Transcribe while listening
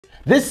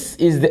This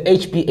is the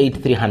HP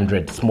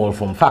 8300 small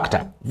form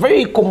factor.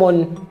 Very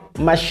common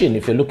machine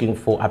if you're looking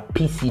for a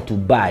PC to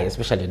buy,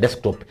 especially a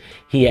desktop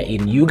here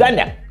in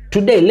Uganda.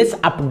 Today, let's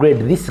upgrade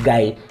this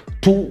guy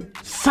to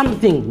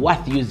something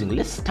worth using.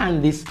 Let's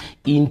turn this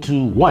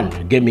into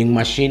one gaming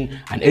machine,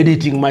 an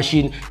editing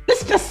machine.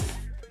 Let's just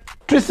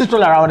twist it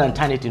all around and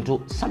turn it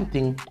into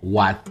something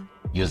worth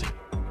using.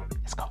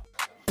 Let's go.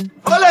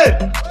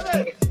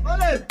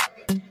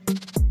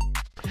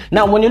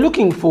 Now, when you're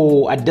looking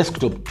for a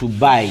desktop to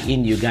buy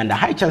in Uganda,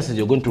 high chances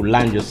you're going to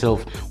land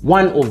yourself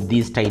one of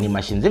these tiny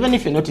machines. Even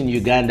if you're not in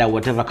Uganda,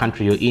 whatever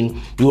country you're in,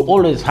 you will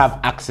always have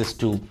access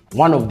to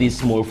one of these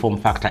small form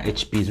factor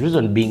HPs.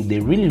 Reason being,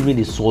 they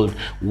really sold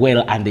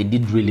well and they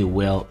did really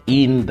well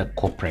in the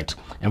corporate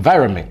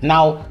environment.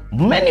 Now,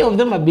 many of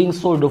them are being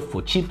sold off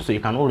for cheap, so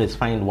you can always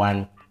find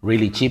one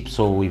really cheap.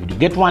 So if you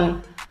get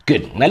one,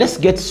 good. Now let's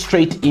get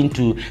straight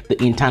into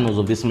the internals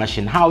of this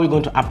machine. How are we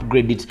going to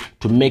upgrade it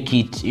to make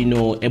it,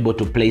 able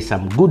to play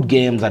some good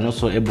games and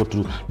also able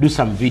to do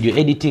some video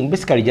editing?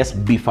 Basically,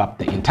 just beef up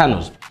the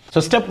internals. So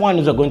step one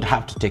is we're going to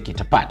have to take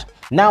it apart.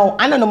 Now,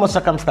 under normal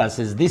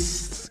circumstances,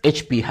 this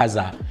HP has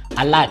a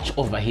latch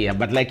over here,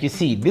 but like you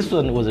see, this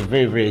one was a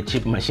very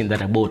cheap machine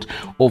that I bought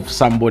of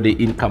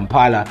somebody in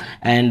Kampala,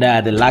 and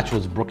the latch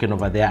was broken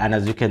over there. And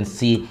as you can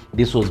see,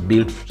 this was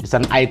built, it's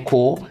an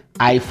iCore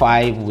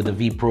i5 with a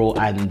V Pro,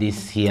 and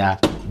this here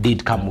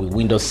did come with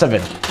Windows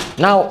 7.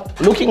 Now,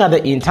 looking at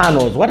the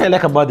internals, what I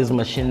like about these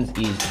machines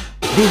is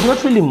there's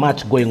not really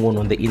much going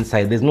on the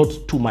inside. There's not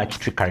too much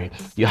trickery.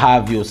 You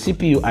have your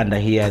CPU under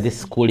here,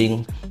 this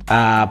cooling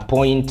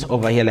point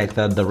over here, like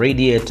the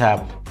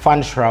radiator,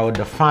 fan shroud,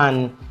 the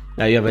fan.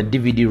 You have a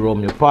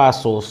DVD-ROM, your power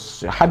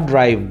source, your hard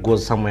drive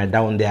goes somewhere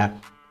down there,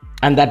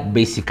 and that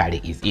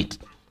basically is it.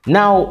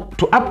 Now,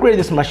 to upgrade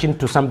this machine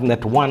to something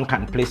that one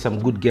can play some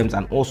good games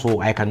and also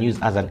I can use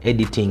as an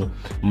editing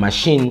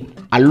machine,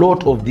 a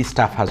lot of this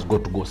stuff has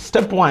got to go.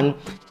 Step one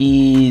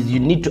is you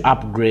need to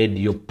upgrade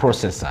your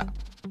processor.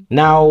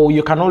 Now,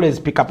 you can always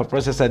pick up a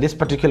processor. This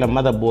particular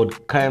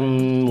motherboard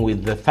came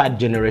with the 3rd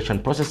generation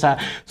processor.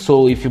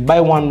 So if you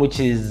buy one which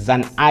is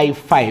an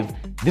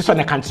i5, this one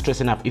I can't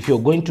stress enough. If you're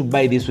going to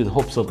buy this with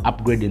hopes of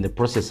upgrading the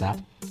processor,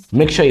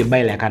 make sure you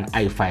buy like an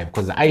i5,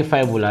 because the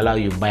i5 will allow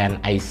you to buy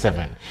an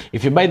i7.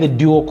 If you buy the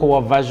dual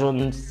core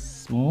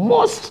versions,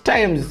 most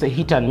times it's a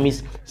hit and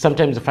miss.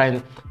 Sometimes you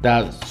find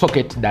the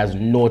socket does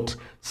not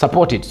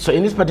support it. So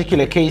in this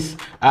particular case,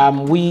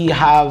 we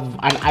have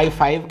an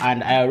i5,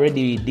 and I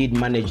already did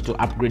manage to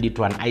upgrade it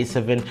to an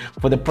i7.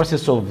 For the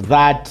process of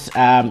that,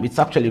 it's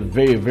actually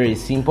very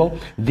simple.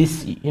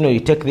 This, you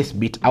take this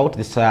bit out,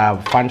 this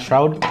fan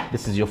shroud.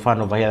 This is your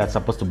fan over here that's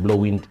supposed to blow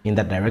wind in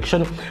that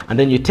direction, and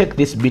then you take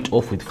this bit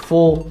off with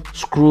 4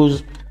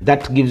 screws.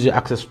 That gives you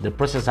access to the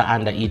processor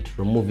under it.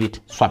 Remove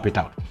it, swap it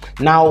out.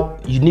 Now,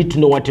 you need to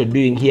know what you're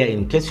doing here.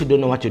 In case you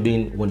don't know what you're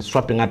doing when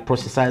swapping out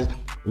processors,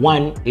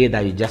 one,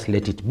 either you just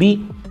let it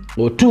be,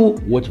 or two,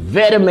 watch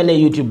very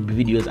many YouTube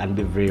videos and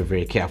be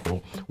very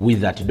careful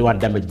with that. You don't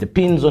want to damage the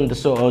pins on the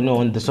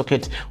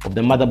socket of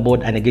the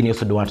motherboard, and again, you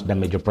also don't want to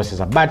damage your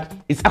processor. But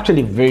it's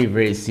actually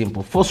very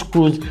simple. 4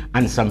 screws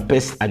and some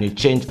paste, and you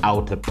change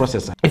out the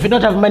processor. If you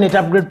don't have money to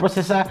upgrade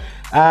processor,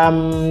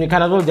 you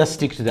can as well just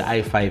stick to the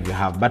i5 you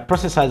have. But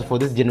processors for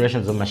these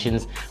generations of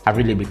machines have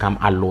really become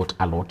a lot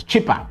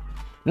cheaper.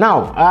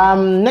 Now,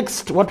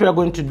 next, what we are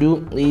going to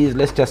do is,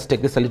 let's just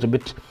take this a little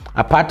bit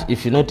apart.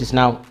 If you notice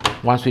now,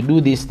 once we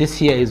do this, this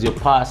here is your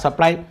power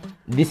supply.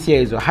 This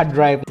here is your hard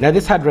drive. Now,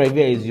 this hard drive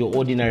here is your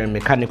ordinary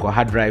mechanical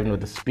hard drive,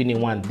 not the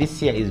spinning one. This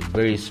here is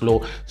very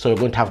slow, so you're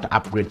going to have to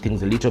upgrade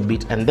things a little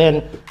bit. And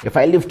then, if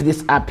I lift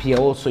this up here,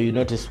 also you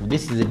notice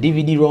this is a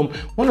DVD-ROM.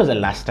 When was the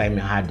last time you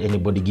had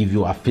anybody give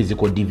you a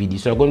physical DVD?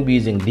 So you're going to be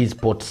using these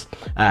ports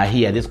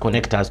here, these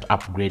connectors, to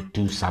upgrade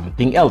to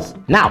something else.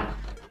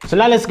 So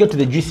now let's get to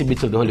the juicy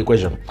bits of the whole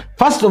equation.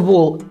 First of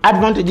all,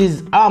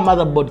 advantages: our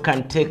motherboard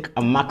can take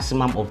a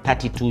maximum of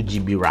 32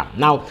 GB RAM.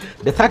 Now,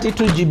 the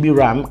 32 GB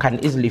RAM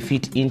can easily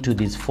fit into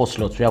these 4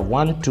 slots. We have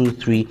 1, 2,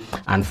 3,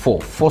 and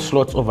 4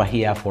 slots over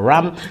here for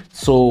RAM.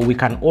 So we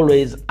can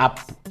always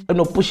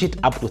push it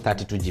up to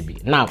 32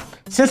 GB. Now,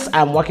 since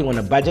I'm working on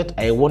a budget,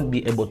 I won't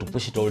be able to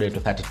push it all the way to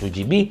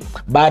 32 GB,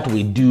 but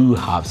we do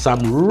have some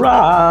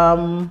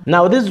RAM.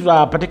 Now, these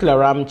particular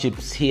RAM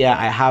chips here,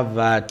 I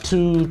have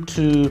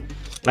 2,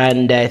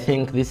 and I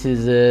think this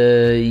is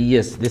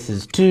yes, this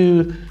is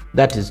 2,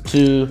 that is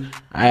 2.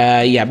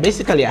 Yeah,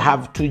 basically I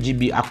have 2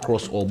 GB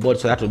across all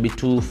boards, so that will be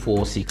 2,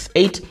 4, 6,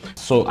 8.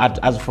 So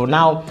as for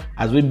now,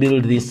 as we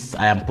build this,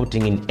 I am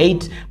putting in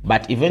 8,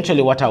 but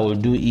eventually what I will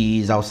do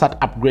is I'll start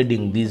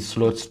upgrading these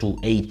slots to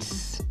 8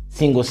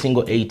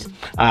 single 8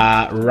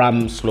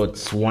 RAM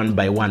slots one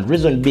by one.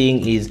 Reason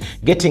being is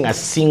getting a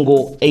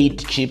single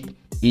 8 chip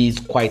is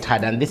quite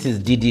hard, and this is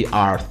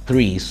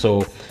DDR3.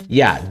 So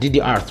yeah,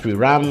 DDR3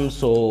 RAM,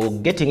 so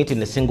getting it in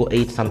a single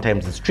 8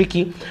 sometimes is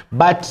tricky,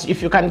 but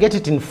if you can get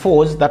it in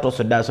 4s, that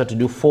also does. So to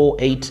do 4,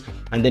 8,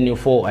 and then you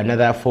 4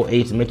 another 4,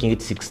 8, making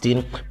it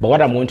 16. But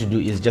what I'm going to do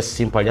is just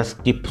simple,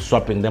 just keep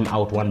swapping them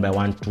out one by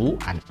one, 2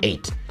 and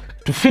 8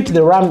 to fit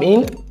the RAM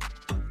in.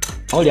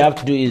 all you have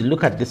to do is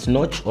look at this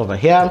notch over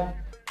here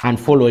and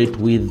follow it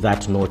with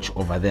that notch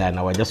over there.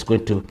 Now we're just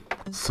going to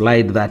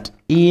slide that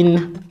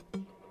in.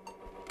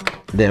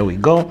 There we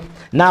go.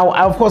 Now,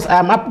 of course,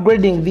 I'm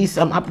upgrading this,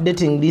 I'm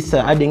updating this,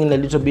 adding in a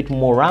little bit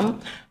more RAM.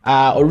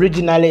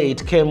 Originally,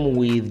 it came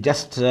with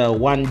just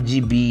 1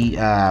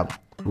 GB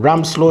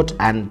RAM slot,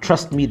 and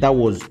trust me, that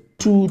was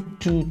too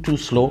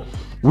slow.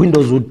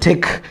 Windows would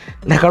take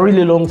like a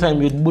really long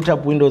time. You'd boot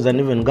up Windows and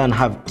even go and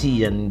have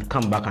tea and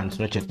come back and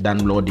snatch it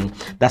done loading.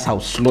 That's how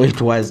slow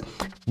it was.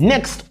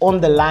 Next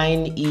on the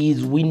line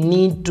is we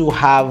need to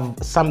have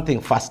something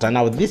faster.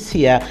 Now this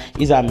here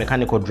is our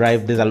mechanical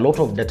drive. There's a lot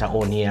of data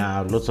on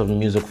here, lots of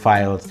music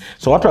files.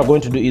 So what we're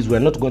going to do is we're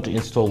not going to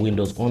install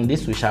Windows on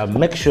this. We shall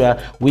make sure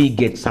we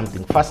get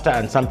something faster,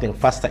 and something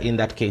faster in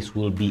that case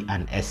will be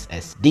an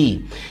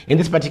SSD. In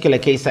this particular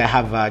case, I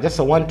have just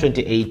a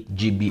 128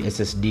 GB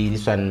SSD.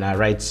 This one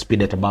writes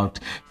speed at about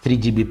 3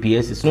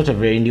 Gbps. It's not a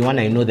very new one.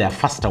 I know there are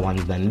faster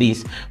ones than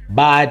this,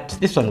 but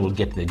this one will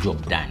get the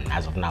job done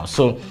as of now.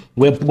 So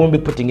we're going to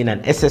be putting in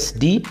an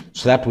SSD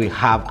so that we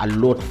have a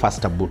lot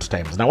faster boot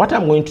times. Now what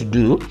I'm going to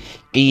do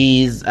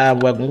is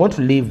we're going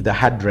to leave the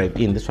hard drive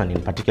in. This one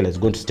in particular is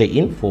going to stay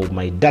in for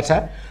my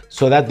data,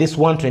 so that this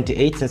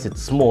 128, since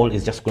it's small,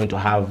 is just going to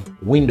have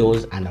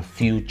Windows and a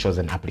few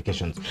chosen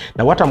applications.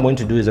 Now what I'm going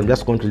to do is I'm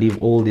just going to leave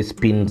all these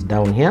pins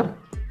down here,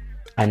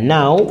 and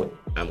now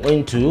I'm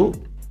going to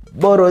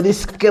borrow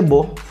this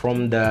cable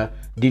from the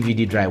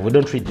DVD drive. We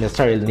don't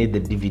necessarily need the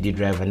DVD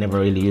drive. I never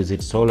really use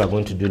it, so all I'm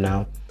going to do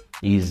now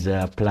is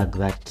plug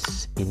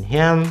that in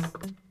here,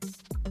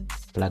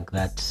 plug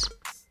that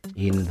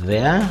in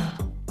there.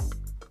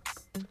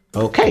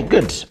 Okay,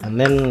 good. And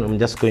then I'm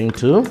just going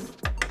to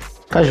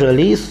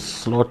casually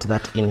slot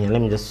that in here.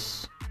 Let me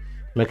just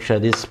make sure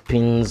these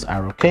pins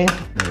are okay.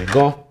 There we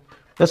go.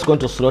 Just going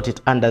to slot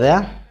it under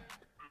there,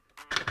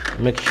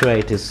 make sure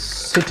it is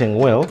sitting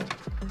well.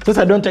 Since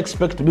I don't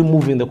expect to be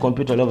moving the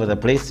computer all over the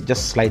place,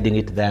 just sliding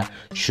it there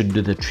should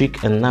do the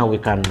trick. And now we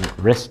can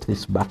rest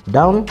this back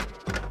down,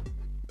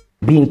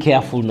 being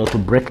careful not to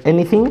break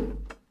anything.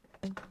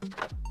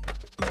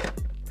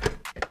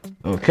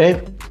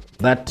 Okay,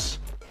 that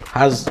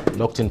has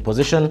locked in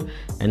position,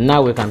 and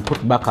now we can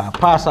put back our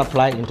power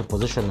supply into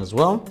position as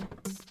well.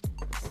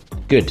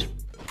 Good,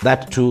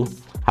 that too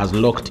has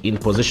locked in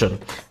position.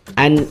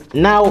 And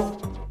now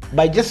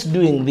by just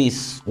doing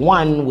this,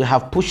 one, we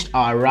have pushed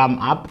our RAM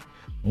up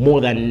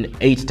more than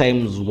 8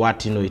 times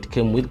what it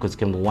came with, because it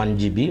came with 1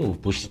 GB. We've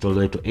pushed it all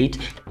the way to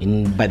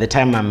 8. By the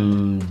time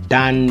I'm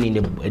done in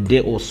a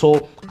day or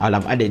so, I'll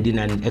have added in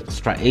an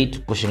extra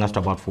 8, pushing us to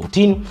about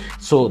 14.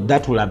 So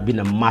that will have been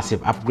a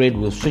massive upgrade.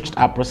 We've switched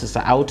our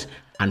processor out.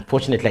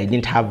 Unfortunately,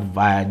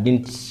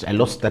 I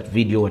lost that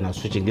video when I was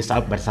switching this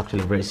out, but it's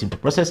actually a very simple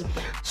process.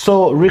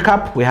 So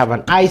recap, we have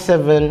an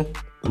i7,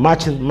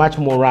 much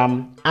more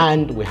RAM,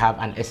 and we have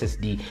an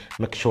SSD.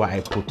 Make sure I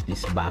put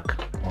this back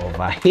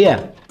over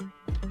here.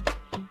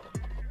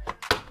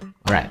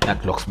 All right,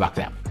 that locks back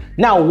there.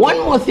 Now, one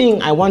more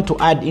thing I want to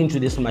add into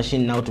this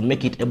machine now to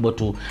make it able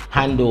to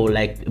handle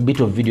like a bit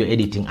of video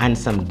editing and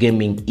some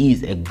gaming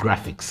is a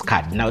graphics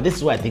card. Now, this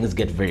is where things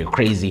get very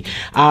crazy.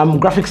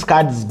 Graphics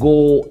cards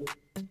go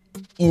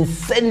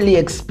insanely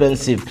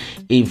expensive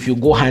if you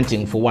go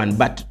hunting for one,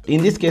 but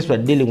in this case we're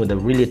dealing with a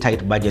really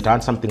tight budget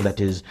and something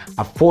that is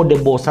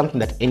affordable, something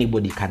that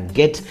anybody can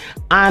get.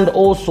 And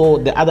also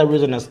the other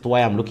reason as to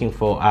why I'm looking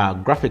for a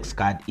graphics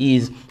card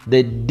is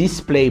the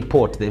display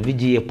port, the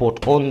VGA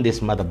port on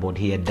this motherboard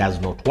here does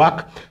not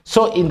work.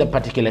 So in the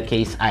particular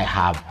case, I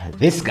have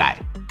this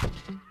guy.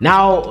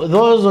 Now,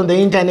 those on the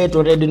internet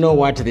already know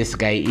what this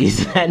guy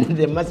is, and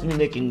they must be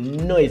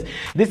making noise.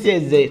 This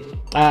is the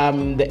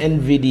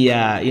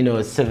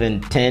NVIDIA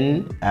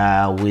 710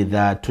 with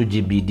 2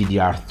 GB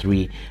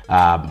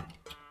DDR3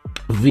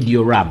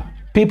 video RAM.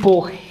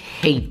 People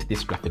hate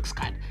this graphics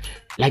card.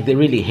 Like, they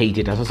really hate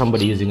it. I saw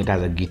somebody using it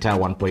as a guitar at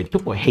one point.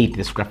 People hate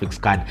this graphics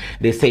card.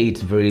 They say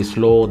it's very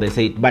slow. They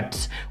say it,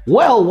 but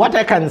well, what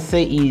I can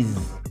say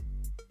is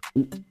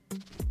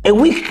a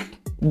weak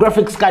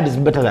graphics card is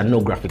better than no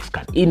graphics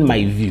card in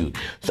my view.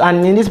 So,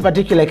 and in this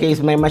particular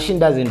case, my machine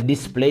doesn't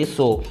display,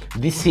 so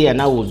this here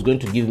now is going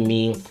to give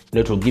me,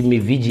 it will give me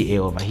VGA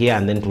over here,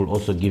 and then it will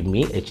also give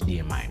me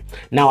HDMI.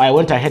 Now I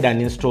went ahead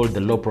and installed the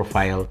low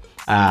profile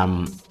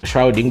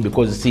shrouding,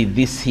 because you see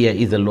this here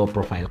is a low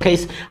profile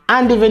case,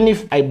 and even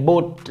if I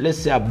bought, let's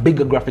say, a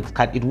bigger graphics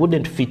card, it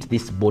wouldn't fit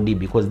this body,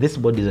 because this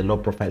body is a low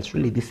profile. It's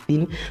really this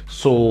thin,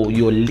 so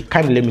you're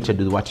kind of limited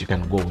with what you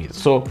can go with.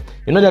 So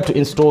in order to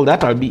install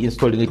that, I'll be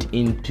installing it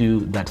into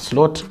that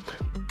slot.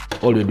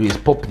 All you do is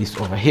pop this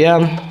over here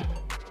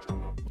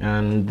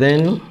and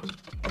then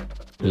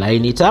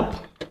line it up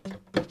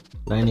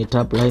with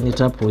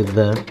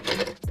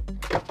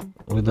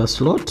the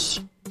slot.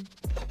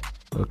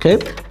 Okay,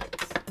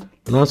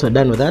 and once we're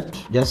done with that,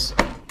 just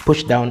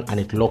push down and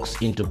it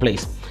locks into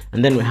place.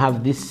 And then we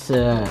have this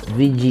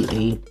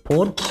VGA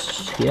port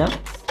here.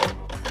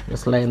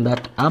 Just line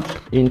that up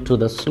into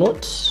the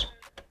slot,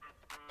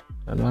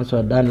 and once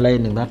we're done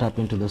lining that up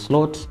into the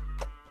slot,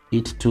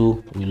 it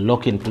too will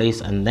lock in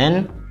place, and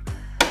then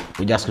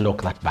we just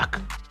lock that back.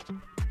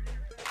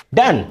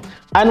 Done.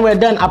 And we're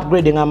done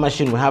upgrading our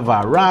machine. We have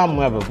our RAM,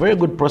 we have a very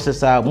good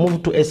processor,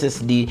 move to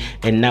SSD,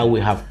 and now we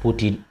have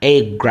put in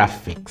a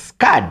graphics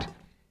card.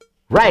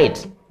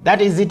 Right, that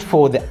is it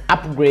for the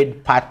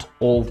upgrade part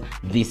of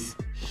this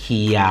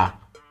here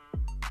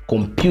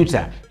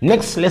computer.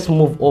 Next, let's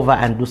move over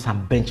and do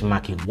some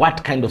benchmarking.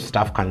 What kind of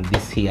stuff can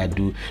this here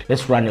do?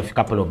 Let's run a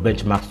couple of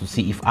benchmarks to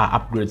see if our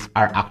upgrades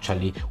are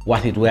actually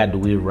worth it. Where do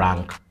we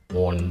rank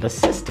on the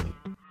system?